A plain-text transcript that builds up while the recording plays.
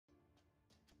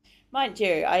Mind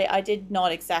you, I did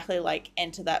not exactly like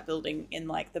enter that building in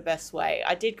like the best way.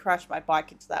 I did crash my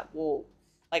bike into that wall,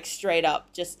 like straight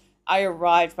up. Just I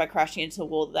arrived by crashing into the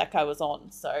wall that guy was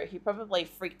on, so he probably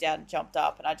freaked out and jumped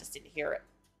up, and I just didn't hear it.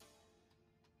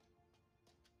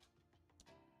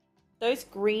 Those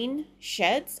green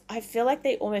sheds, I feel like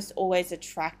they almost always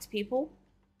attract people.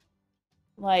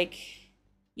 Like,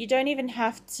 you don't even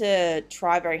have to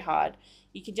try very hard.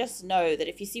 You can just know that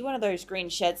if you see one of those green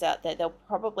sheds out there, they'll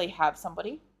probably have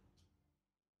somebody.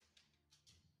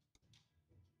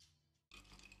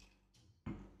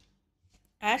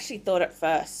 I actually thought at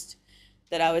first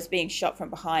that I was being shot from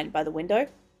behind by the window.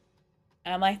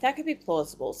 And I'm like, that could be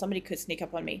plausible. Somebody could sneak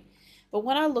up on me. But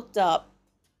when I looked up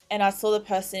and I saw the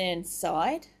person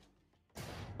inside,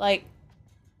 like,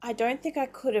 I don't think I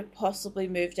could have possibly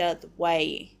moved out of the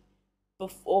way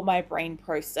before my brain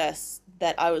processed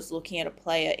that I was looking at a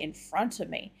player in front of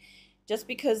me. Just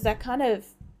because that kind of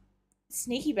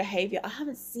sneaky behavior, I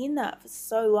haven't seen that for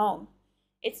so long.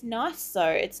 It's nice though.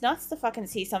 It's nice to fucking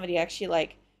see somebody actually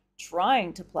like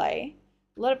trying to play.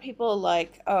 A lot of people are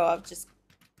like, oh,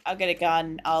 I'll get a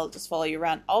gun, I'll just follow you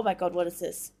around. Oh my god, what is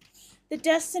this? The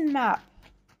Deston map.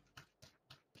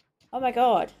 Oh my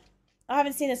god. I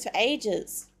haven't seen this for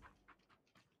ages.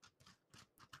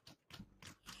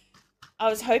 I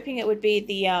was hoping it would be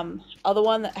the other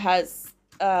one that has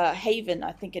Haven,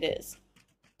 I think it is.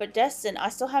 But Destin, I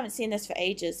still haven't seen this for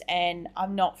ages, and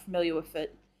I'm not familiar with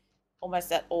it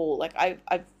almost at all. Like, I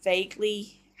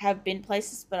vaguely have been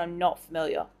places, but I'm not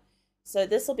familiar. So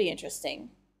this will be interesting.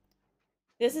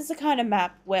 This is the kind of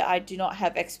map where I do not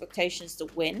have expectations to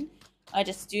win. I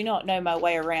just do not know my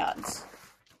way around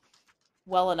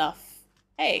well enough.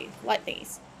 Hey, light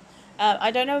these.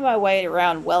 I don't know my way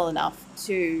around well enough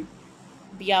to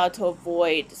be able to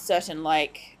avoid certain,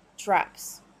 like,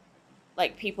 traps.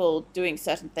 Like, people doing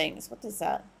certain things. What is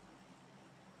that?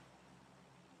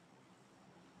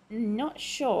 Not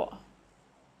sure.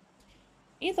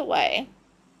 Either way,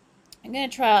 I'm going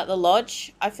to try out the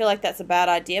lodge. I feel like that's a bad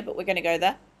idea, but we're going to go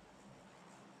there.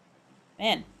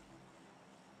 Man.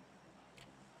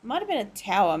 Might have been a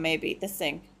tower, maybe. This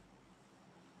thing.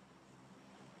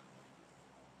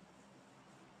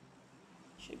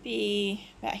 Should be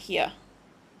about here.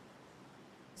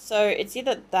 So it's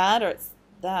either that or it's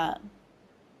that.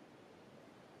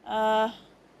 Or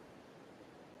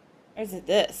is it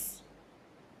this?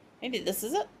 Maybe this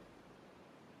is it?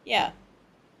 Yeah.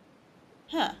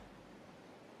 Huh.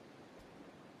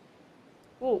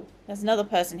 Ooh, there's another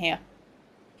person here.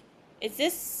 Is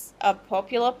this a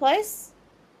popular place?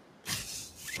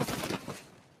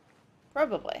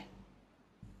 Probably.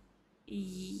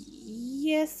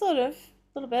 Yeah, sort of.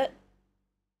 A little bit.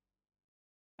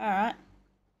 Alright.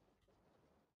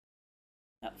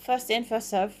 First in, first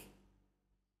serve.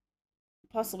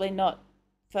 Possibly not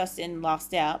first in,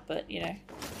 last out, but, you know.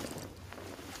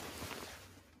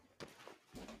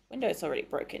 Window's already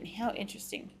broken. How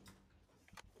interesting.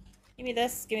 Give me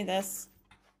this, give me this.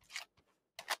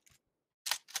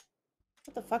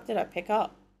 What the fuck did I pick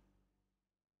up?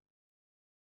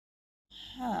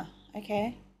 Huh,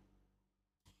 okay.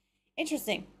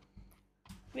 Interesting.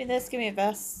 Give me this, give me a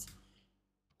vest.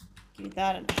 Give me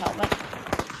that and a helmet.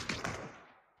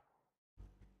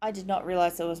 I did not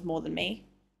realize there was more than me.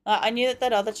 I knew that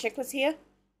that other chick was here,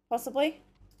 possibly.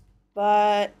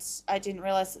 But I didn't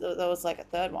realize that there was like a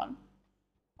third one.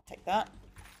 I'll take that.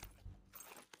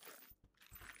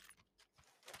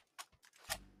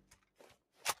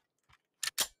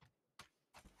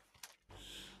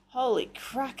 Holy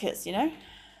crackers, you know?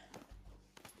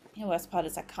 The worst part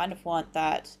is I kind of want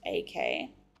that AK.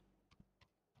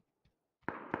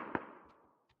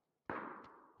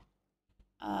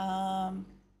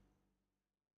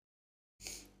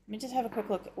 Let me just have a quick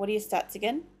look. What are your stats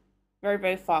again? Very,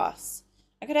 very fast.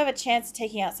 I could have a chance of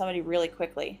taking out somebody really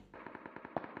quickly.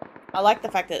 I like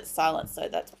the fact that it's silent, so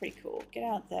that's pretty cool. Get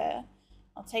out there.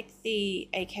 I'll take the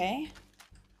AK.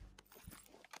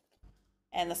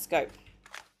 And the scope.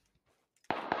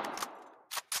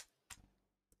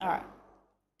 Alright.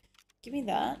 Give me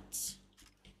that.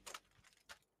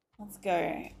 Let's go.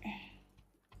 I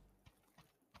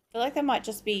feel like they might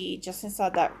just be just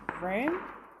inside that room.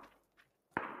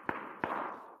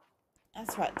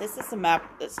 That's right. This is a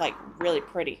map that's like really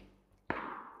pretty.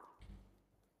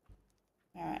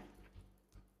 Alright.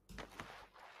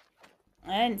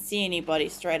 I didn't see anybody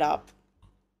straight up.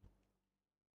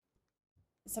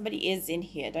 Somebody is in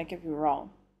here, don't get me wrong.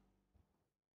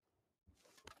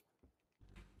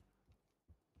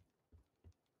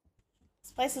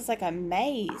 This place is like a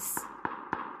maze.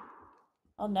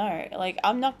 Oh no, like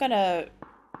I'm not gonna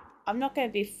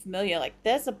be familiar. Like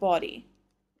there's a body.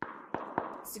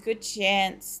 It's a good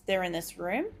chance they're in this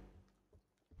room.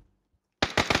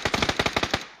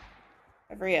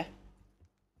 Over here.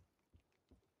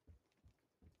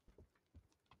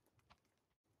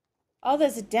 Oh,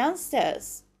 there's a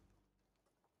downstairs.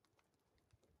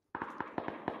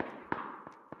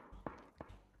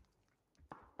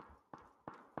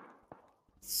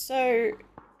 So,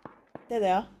 there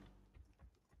they are.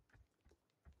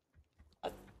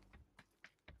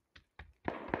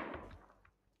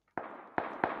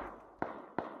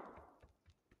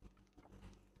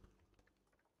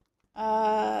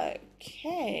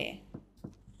 Okay.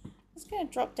 I'm just going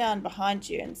to drop down behind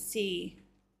you and see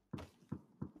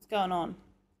what's going on.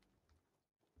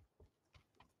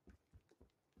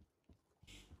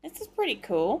 This is pretty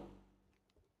cool.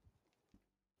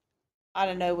 I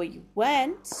don't know where you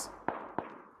went. I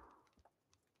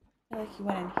feel like you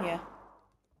went in here.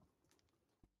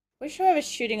 Wish whoever's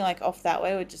shooting like off that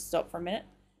way would just stop for a minute.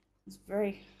 It's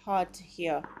very hard to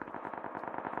hear.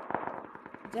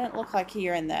 It don't look like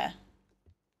you're in there.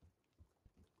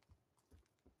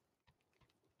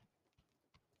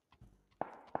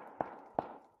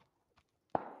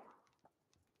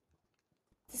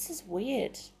 This is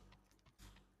weird.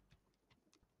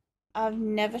 I've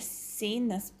never seen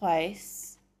this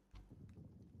place.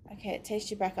 Okay, it takes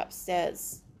you back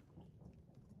upstairs.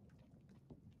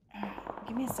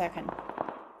 Give me a second.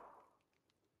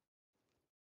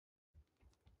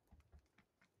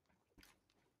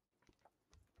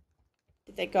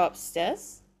 Did they go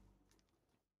upstairs?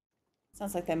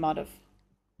 Sounds like they might have.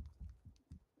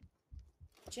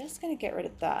 Just gonna get rid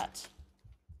of that.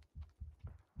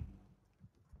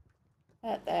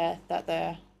 That there, that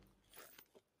there.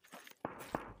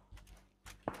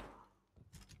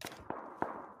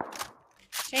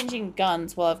 Changing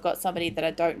guns while I've got somebody that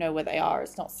I don't know where they are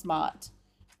is not smart,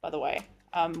 by the way.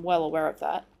 I'm well aware of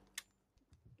that.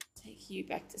 Take you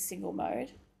back to single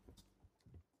mode.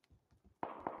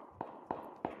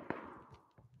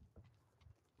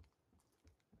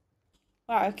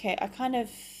 Wow, okay, I kind of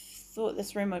thought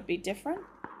this room would be different.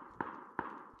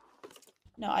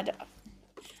 No, I don't.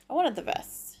 I wanted the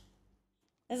vest.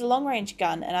 There's a long-range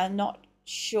gun, and I'm not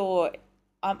sure.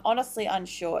 I'm honestly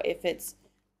unsure if it's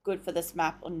good for this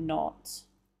map or not.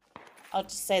 I'll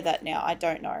just say that now. I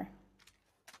don't know.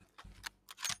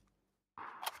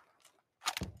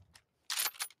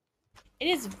 It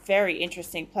is very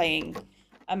interesting playing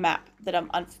a map that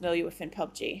I'm unfamiliar with in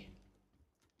PUBG.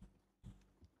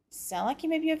 Sound like you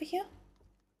may be over here?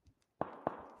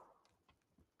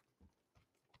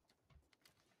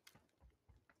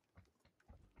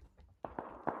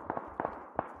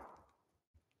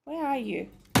 Where are you?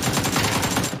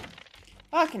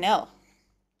 Fucking hell.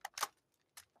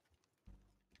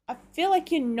 I feel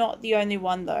like you're not the only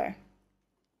one though.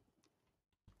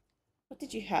 What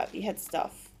did you have? You had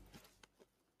stuff.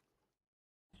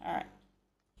 Alright.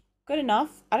 Good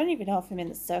enough. I don't even know if I'm in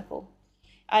the circle.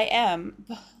 I am.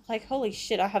 Like, holy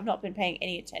shit, I have not been paying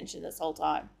any attention this whole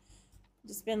time. I've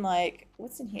just been like,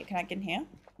 what's in here? Can I get in here?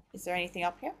 Is there anything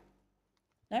up here?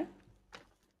 No?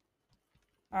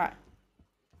 Alright.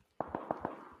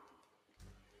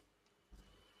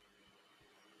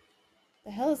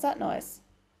 The hell is that noise?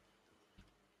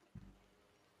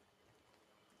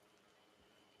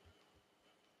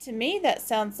 To me, that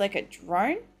sounds like a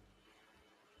drone.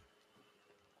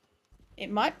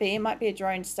 It might be. It might be a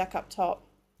drone stuck up top.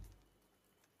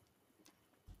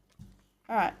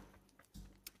 Alright.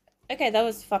 Okay, that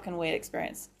was a fucking weird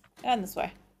experience. Down this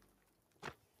way.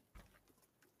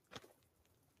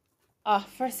 Oh,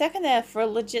 for a second there, for a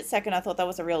legit second, I thought that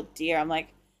was a real deer. I'm like,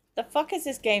 the fuck is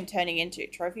this game turning into?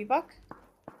 Trophy buck?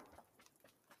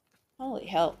 Holy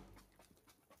hell.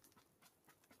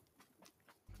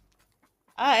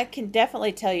 I can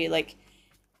definitely tell you, like,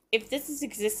 if this has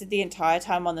existed the entire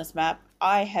time on this map,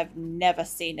 I have never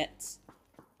seen it.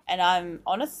 And I'm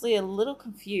honestly a little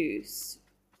confused.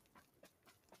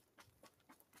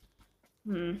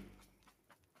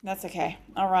 That's okay.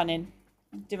 I'll run in.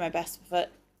 Do my best with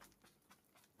it.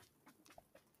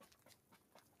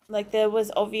 Like, there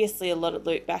was obviously a lot of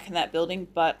loot back in that building,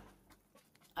 but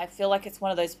I feel like it's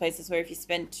one of those places where if you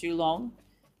spend too long,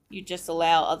 you just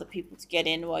allow other people to get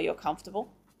in while you're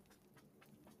comfortable.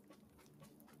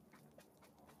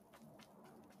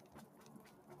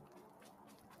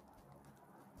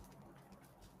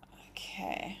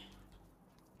 Okay.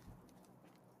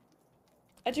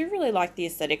 I do really like the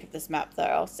aesthetic of this map, though.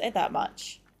 I'll say that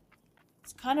much.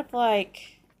 It's kind of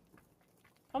like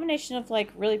a combination of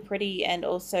like really pretty and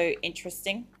also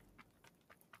interesting.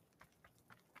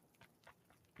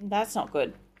 That's not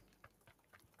good.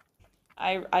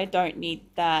 I don't need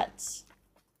that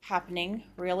happening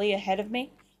really ahead of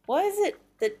me? Why is it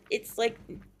that it's like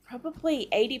probably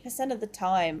 80% of the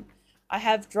time I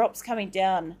have drops coming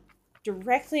down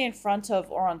directly in front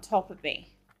of or on top of me?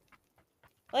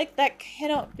 Like, that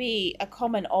cannot be a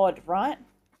common odd, right?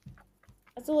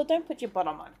 Azula, don't put your butt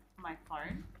on my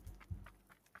phone.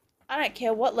 I don't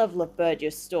care what level of bird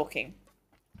you're stalking.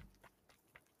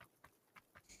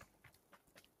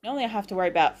 Normally I have to worry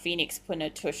about Phoenix putting a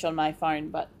tush on my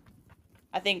phone, but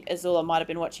I think Azula might have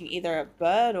been watching either a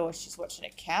bird or she's watching a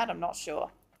cat, I'm not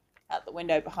sure, out the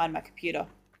window behind my computer.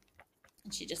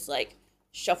 And she just, like,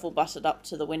 shuffle-butted up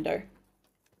to the window.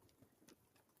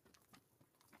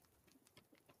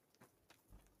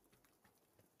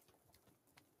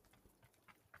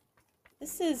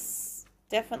 This is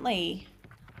definitely,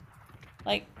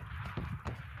 like,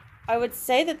 I would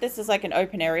say that this is like an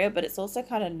open area, but it's also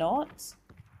kind of not.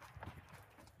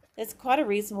 There's quite a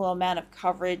reasonable amount of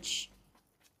coverage.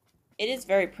 It is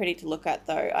very pretty to look at,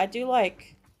 though. I do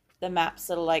like the maps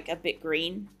that are like a bit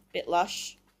green, a bit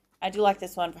lush. I do like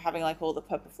this one for having like all the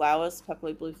purple flowers,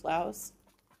 purpley blue flowers.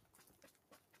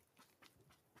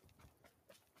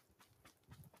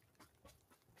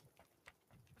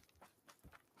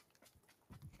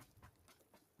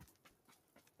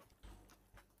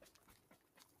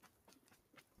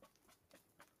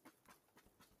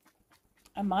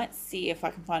 I might see if I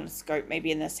can find a scope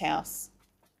maybe in this house.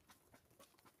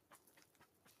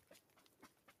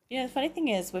 You know, the funny thing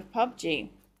is with PUBG,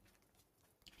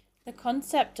 the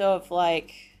concept of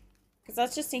like, because I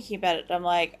was just thinking about it, I'm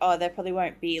like, oh, there probably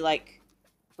won't be like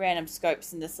random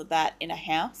scopes and this or that in a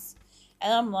house.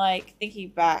 And I'm like thinking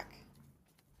back,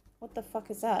 what the fuck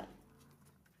is that?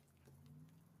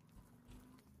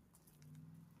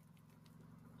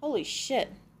 Holy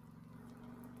shit.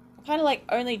 I kind of like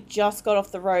only just got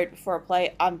off the road before a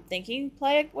player, I'm thinking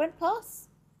player went past.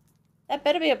 That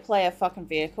better be a player fucking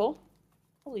vehicle.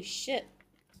 Holy shit.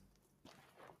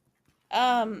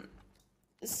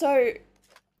 So,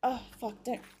 oh fuck,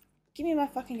 don't, give me my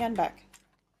fucking gun back.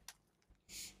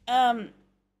 I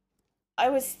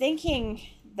was thinking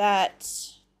that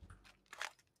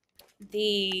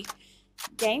the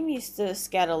game used to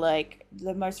scatter like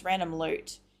the most random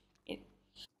loot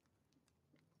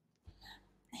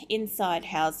inside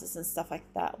houses and stuff like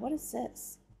that. What is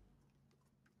this?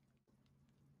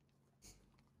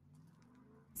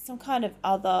 Some kind of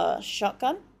other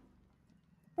shotgun?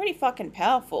 Pretty fucking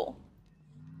powerful.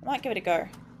 I might give it a go.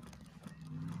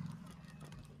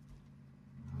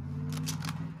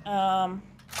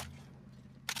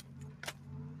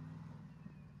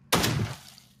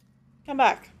 Come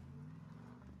back.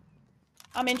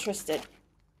 I'm interested.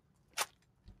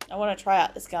 I want to try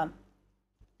out this gun.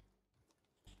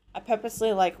 I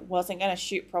purposely, like, wasn't going to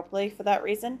shoot properly for that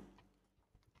reason.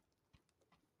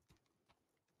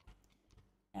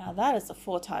 Now that is a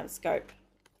 4x scope.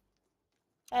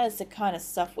 That is the kind of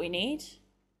stuff we need.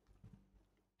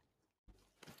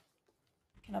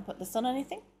 Can I put this on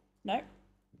anything? No.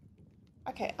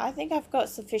 Okay, I think I've got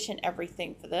sufficient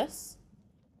everything for this.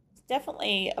 There's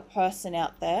definitely a person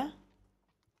out there.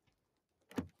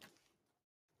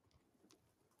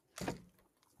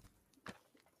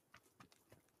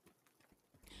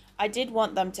 I did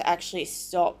want them to actually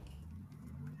stop.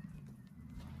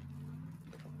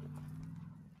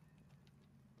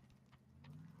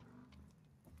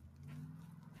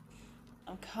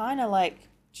 I'm kind of like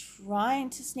trying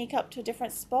to sneak up to a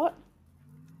different spot.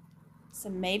 So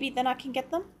maybe then I can get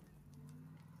them.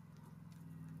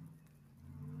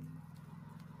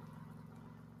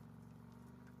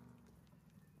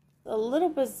 A little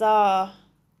bizarre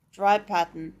drive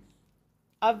pattern.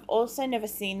 I've also never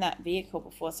seen that vehicle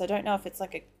before, so I don't know if it's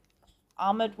like a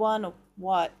armored one or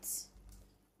what.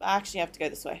 But I actually have to go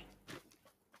this way.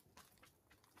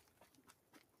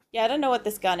 Yeah, I don't know what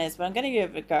this gun is, but I'm going to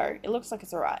give it a go. It looks like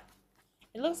it's alright.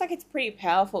 It looks like it's pretty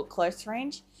powerful at close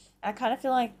range. And I kind of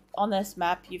feel like on this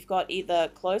map, you've got either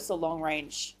close or long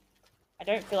range. I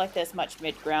don't feel like there's much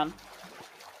mid-ground.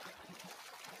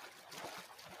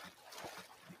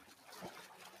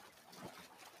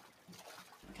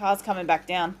 Car's coming back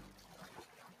down.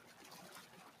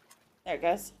 There it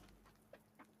goes.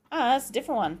 Ah, that's a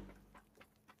different one.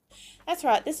 That's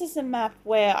right, this is a map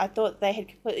where I thought they had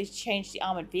completely changed the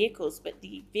armored vehicles, but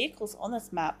the vehicles on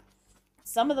this map,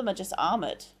 some of them are just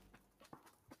armored.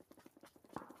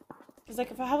 Because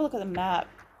like if I have a look at the map,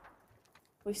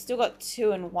 we've still got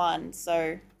 2 and 1,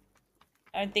 so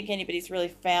I don't think anybody's really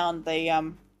found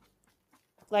the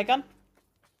flare gun.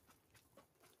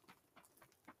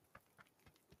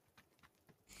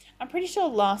 I'm pretty sure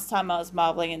last time I was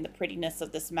marveling in the prettiness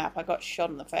of this map, I got shot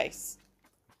in the face.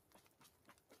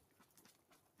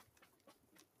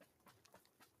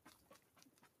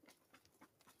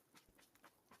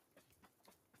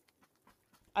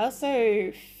 I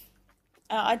also,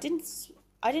 I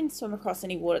didn't swim across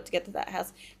any water to get to that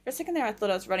house. For a second there, I thought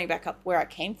I was running back up where I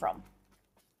came from.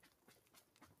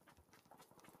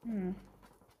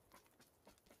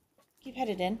 Keep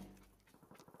headed in.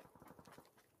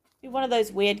 Be one of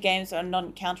those weird games where I'm not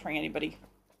encountering anybody.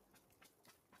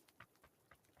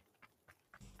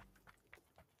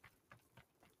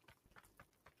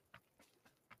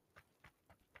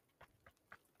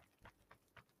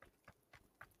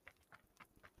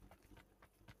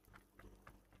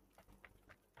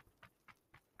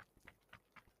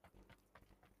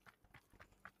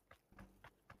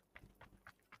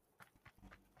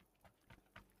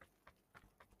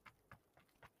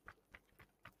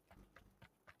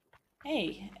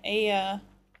 Hey, I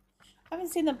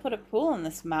haven't seen them put a pool on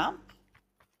this map.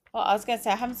 Well, I was going to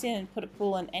say, I haven't seen them put a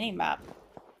pool on any map.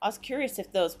 I was curious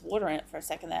if there was water in it for a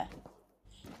second there.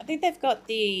 I think they've got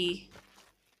the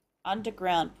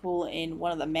underground pool in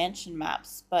one of the mansion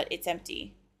maps, but it's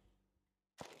empty.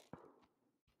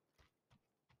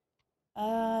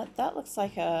 That looks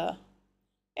like a...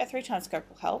 Yeah, 3 times scope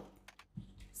will help.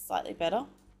 Slightly better.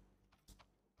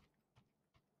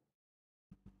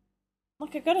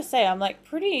 Like, I gotta say, I'm, like,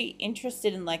 pretty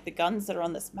interested in, like, the guns that are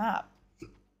on this map.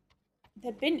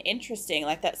 They've been interesting,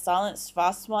 like that silenced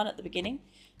fast one at the beginning.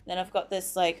 Then I've got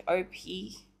this, like, OP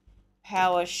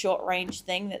power short range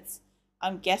thing that's,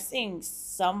 I'm guessing,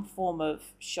 some form of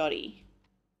shoddy.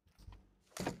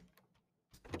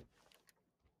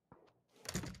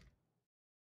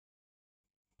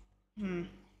 I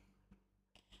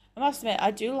must admit,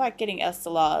 I do like getting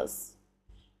SLRs.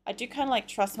 I do kind of like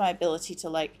trust my ability to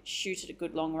like shoot at a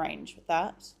good long range with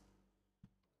that.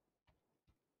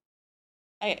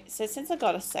 Okay, so since I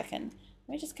got a second,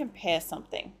 let me just compare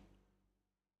something.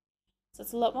 So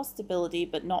it's a lot more stability,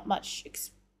 but not much,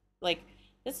 like,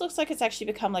 this looks like it's actually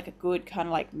become like a good kind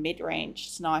of like mid-range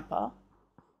sniper.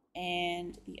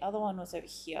 And the other one was over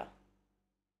here.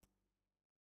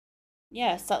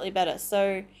 Yeah, slightly better.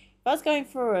 So if I was going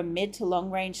for a mid to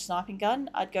long range sniping gun,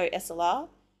 I'd go SLR.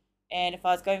 And if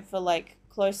I was going for like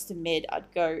close to mid,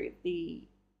 I'd go the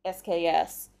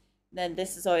SKS. Then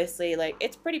this is obviously like,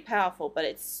 it's pretty powerful, but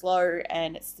it's slow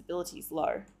and its stability is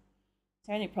low. It's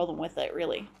the only problem with it,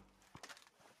 really.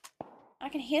 I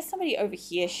can hear somebody over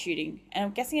here shooting, and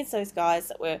I'm guessing it's those guys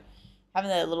that were having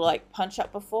their little like punch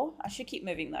up before. I should keep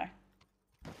moving though.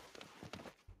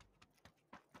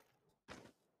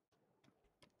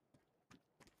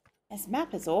 This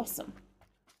map is awesome.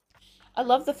 I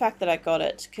love the fact that I got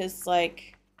it, because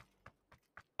like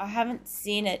I haven't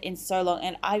seen it in so long,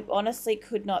 and I honestly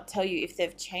could not tell you if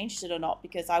they've changed it or not,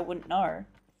 because I wouldn't know.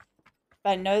 But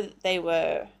I know that they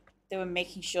were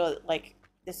making sure that like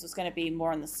this was going to be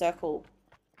more in the circle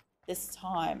this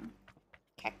time.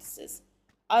 Cactuses.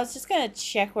 I was just going to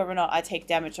check whether or not I take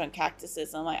damage on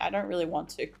cactuses. I'm like, I don't really want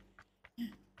to.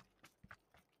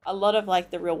 A lot of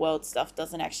like the real world stuff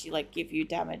doesn't actually like give you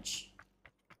damage.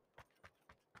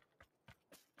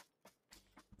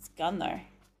 This gun though.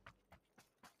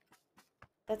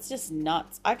 That's just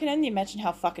nuts. I can only imagine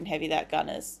how fucking heavy that gun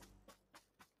is.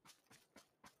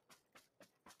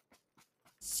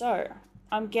 So,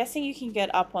 I'm guessing you can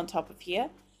get up on top of here.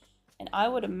 And I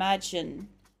would imagine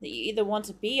that you either want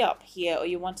to be up here or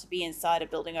you want to be inside a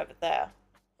building over there.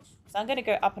 So I'm going to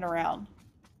go up and around.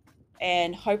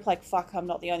 And hope like fuck I'm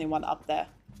not the only one up there.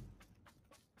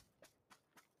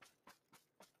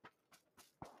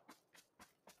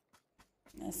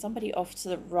 There's somebody off to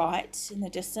the right in the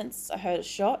distance. I heard a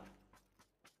shot.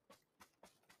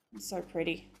 It's so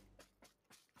pretty.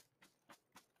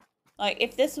 Like,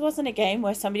 if this wasn't a game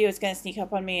where somebody was going to sneak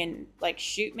up on me and, like,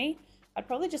 shoot me, I'd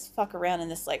probably just fuck around in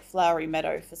this, like, flowery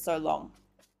meadow for so long.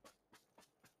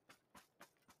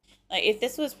 Like, if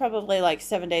this was probably, like,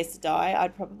 7 Days to Die,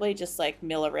 I'd probably just, like,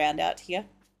 mill around out here.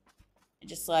 And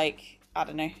just, like, I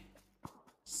don't know.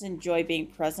 Just enjoy being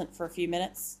present for a few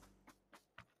minutes.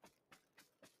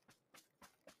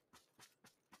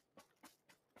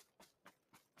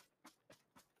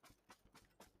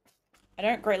 I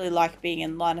don't greatly like being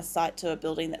in line of sight to a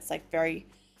building that's like very,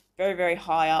 very, very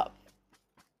high up.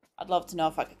 I'd love to know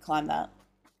if I could climb that.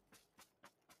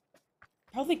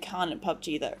 Probably can't in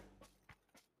PUBG though.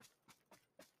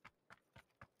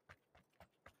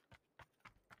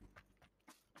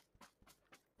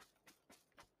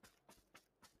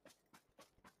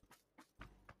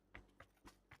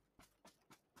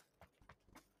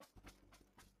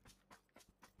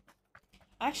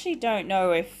 I actually don't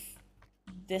know if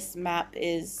this map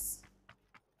is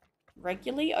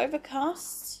regularly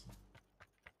overcast,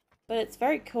 but it's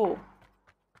very cool.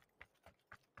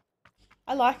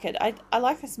 I like it. I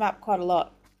like this map quite a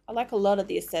lot. I like a lot of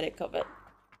the aesthetic of it.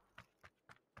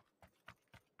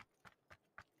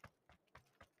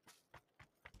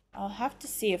 I'll have to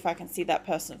see if I can see that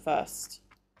person first.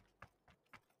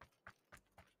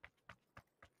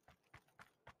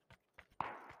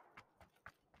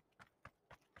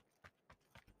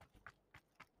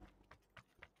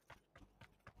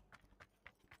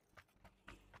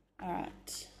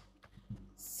 Alright.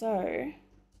 So,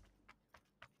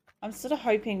 I'm sort of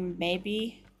hoping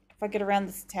maybe if I get around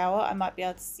this tower, I might be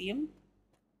able to see him.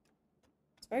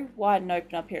 It's very wide and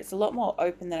open up here. It's a lot more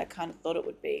open than I kind of thought it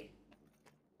would be.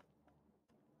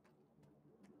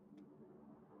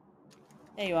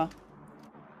 There you are.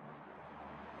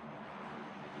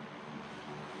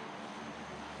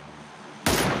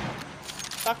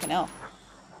 Fucking hell.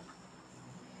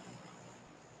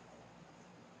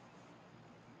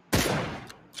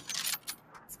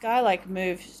 This guy like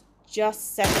moved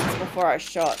just seconds before I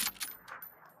shot.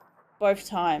 Both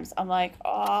times. I'm like,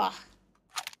 ah. Oh.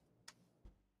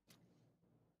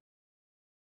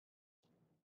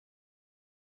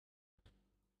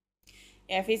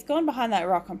 Yeah, if he's gone behind that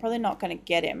rock, I'm probably not going to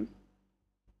get him.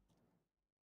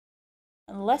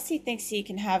 Unless he thinks he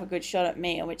can have a good shot at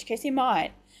me, in which case he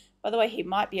might. By the way, he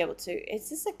might be able to. Is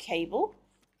this a cable?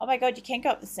 Oh my god, you can't go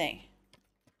up this thing.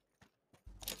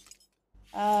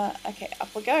 Okay,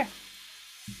 up we go.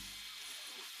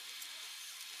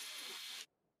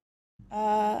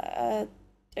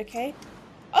 Okay.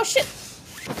 Oh shit!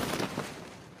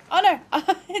 Oh no,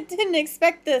 I didn't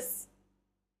expect this.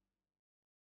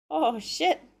 Oh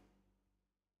shit.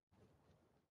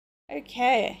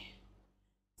 Okay.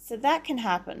 So that can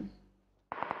happen.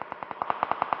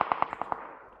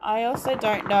 I also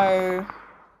don't know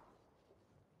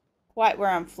quite where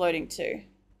I'm floating to.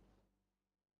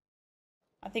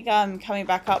 I think I'm coming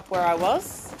back up where I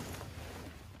was.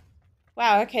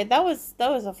 Wow, okay, that was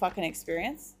a fucking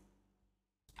experience.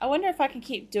 I wonder if I can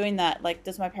keep doing that. Like,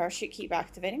 does my parachute keep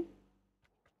activating?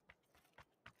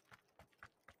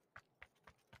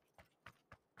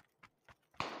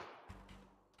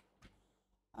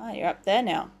 Ah, you're up there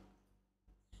now.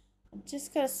 I'm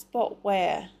just gotta spot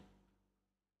where.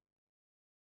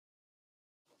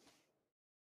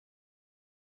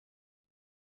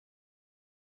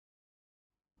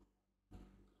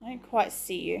 I don't quite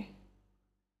see you.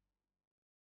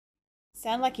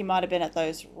 Sound like you might have been at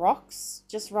those rocks,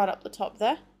 just right up the top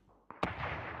there.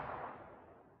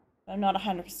 I'm not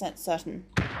 100% certain.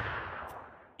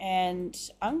 And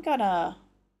I'm gonna...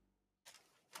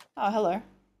 Oh, hello.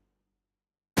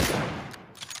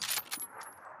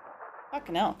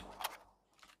 Fucking hell.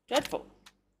 Dreadful.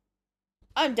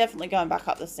 I'm definitely going back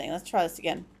up this thing. Let's try this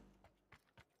again.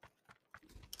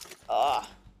 Oh.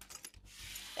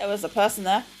 There was a person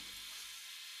there.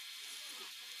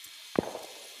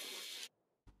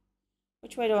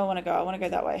 Which way do I want to go? I want to go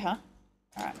that way, huh?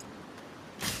 Alright.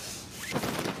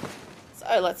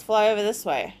 So, let's fly over this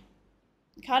way.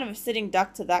 I'm kind of a sitting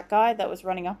duck to that guy that was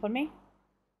running up on me.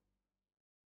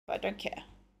 But I don't care.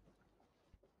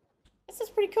 This is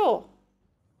pretty cool.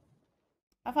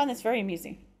 I find this very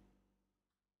amusing.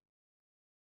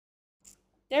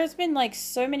 There's been like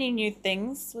so many new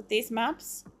things with these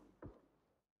maps.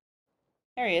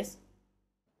 There he is.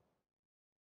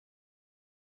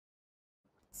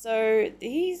 So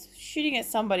he's shooting at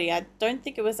somebody. I don't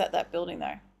think it was at that building though.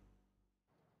 I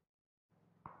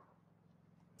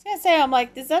was gonna say, I'm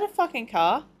like, is that a fucking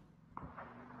car?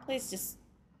 Please just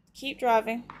keep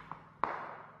driving.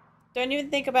 Don't even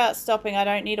think about stopping. I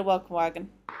don't need a welcome wagon.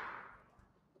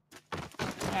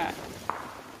 Alright.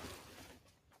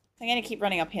 I'm gonna keep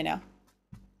running up here now.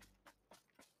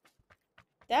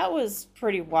 That was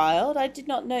pretty wild. I did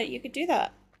not know you could do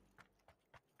that.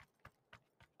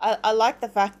 I like the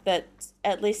fact that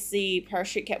at least the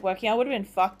parachute kept working. I would have been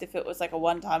fucked if it was like a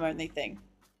one-time only thing.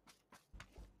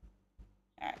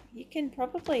 Alright, you can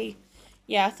probably...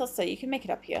 Yeah, I thought so. You can make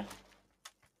it up here.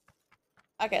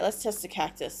 Okay, let's test the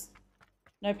cactus.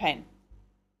 No pain.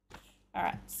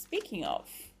 Alright, speaking of...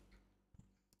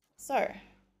 So,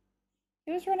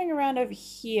 he was running around over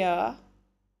here.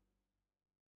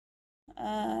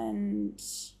 And...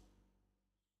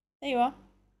 There you are.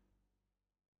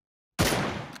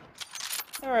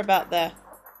 We're about there.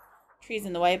 Trees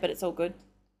in the way, but it's all good.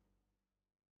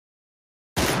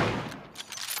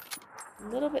 A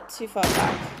little bit too far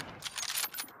back.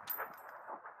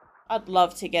 I'd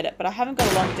love to get it, but I haven't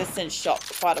got a long distance shot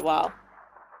for quite a while.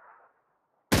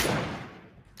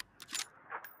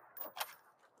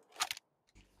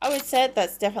 I would say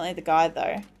that's definitely the guy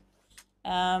though.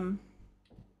 Oh,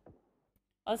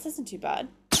 this isn't too bad.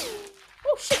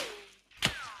 Oh shit!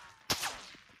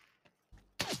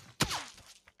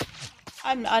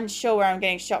 I'm unsure where I'm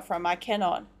getting shot from. I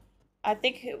cannot. I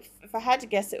think if I had to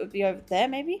guess, it would be over there,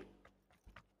 maybe?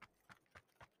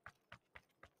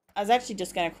 I was actually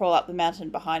just going to crawl up the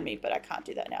mountain behind me, but I can't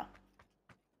do that now.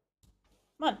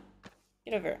 Come on.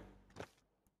 Get over here.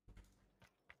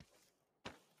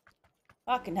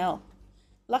 Fucking hell.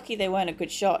 Lucky they weren't a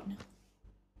good shot.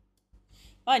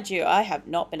 Mind you, I have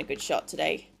not been a good shot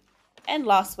today. And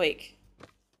last week.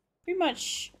 Pretty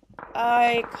much,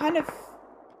 I kind of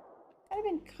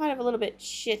been a little bit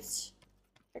shit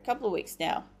for a couple of weeks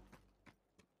now.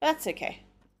 But that's okay.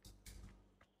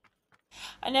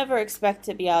 I never expect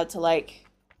to be able to, like,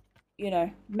 you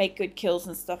know, make good kills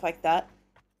and stuff like that.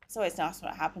 It's always nice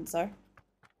when it happens, though.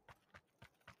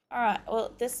 Alright,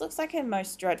 well, this looks like a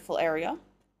most dreadful area.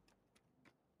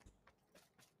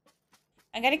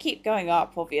 I'm going to keep going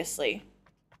up, obviously.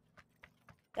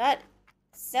 That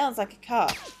sounds like a car.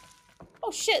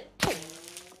 Oh, shit.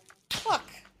 Fuck.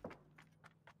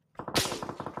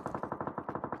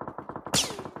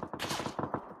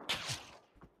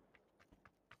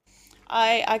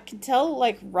 I can tell,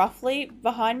 like, roughly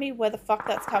behind me where the fuck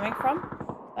that's coming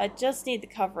from. I just need the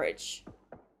coverage.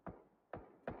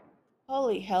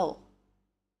 Holy hell.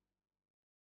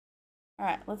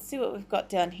 Alright, let's see what we've got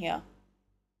down here.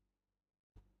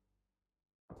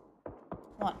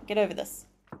 Come on, get over this.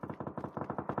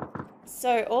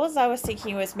 So, all I was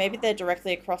thinking was maybe they're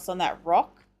directly across on that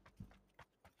rock.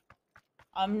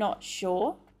 I'm not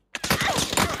sure.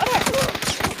 Oh,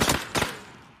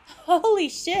 no. Holy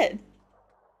shit.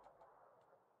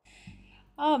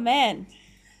 Oh, man.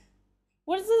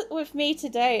 What is it with me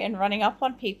today and running up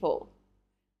on people?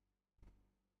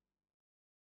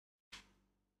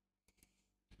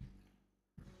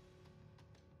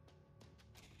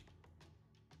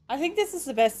 I think this is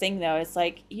the best thing, though. It's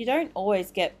like, you don't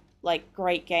always get, like,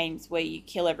 great games where you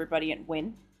kill everybody and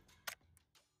win.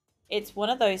 It's one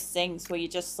of those things where you're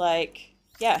just like,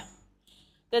 yeah,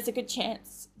 there's a good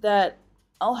chance that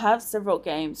I'll have several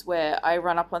games where I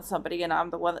run up on somebody and I'm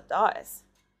the one that dies.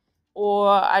 Or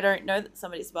I don't know that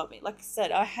somebody's above me. Like I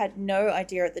said, I had no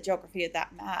idea of the geography of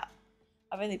that map.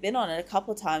 I've only been on it a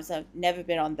couple of times. I've never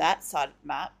been on that side of the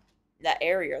map, that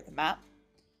area of the map.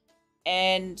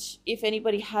 And if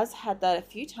anybody has had that a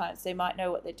few times, they might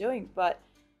know what they're doing. But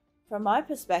from my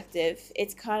perspective,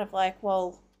 it's kind of like,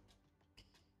 well,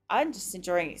 I'm just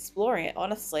enjoying exploring it,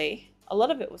 honestly. A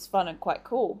lot of it was fun and quite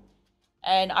cool.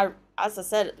 And as I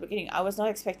said at the beginning, I was not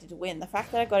expected to win. The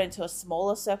fact that I got into a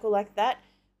smaller circle like that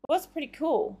was pretty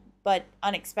cool, but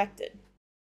unexpected.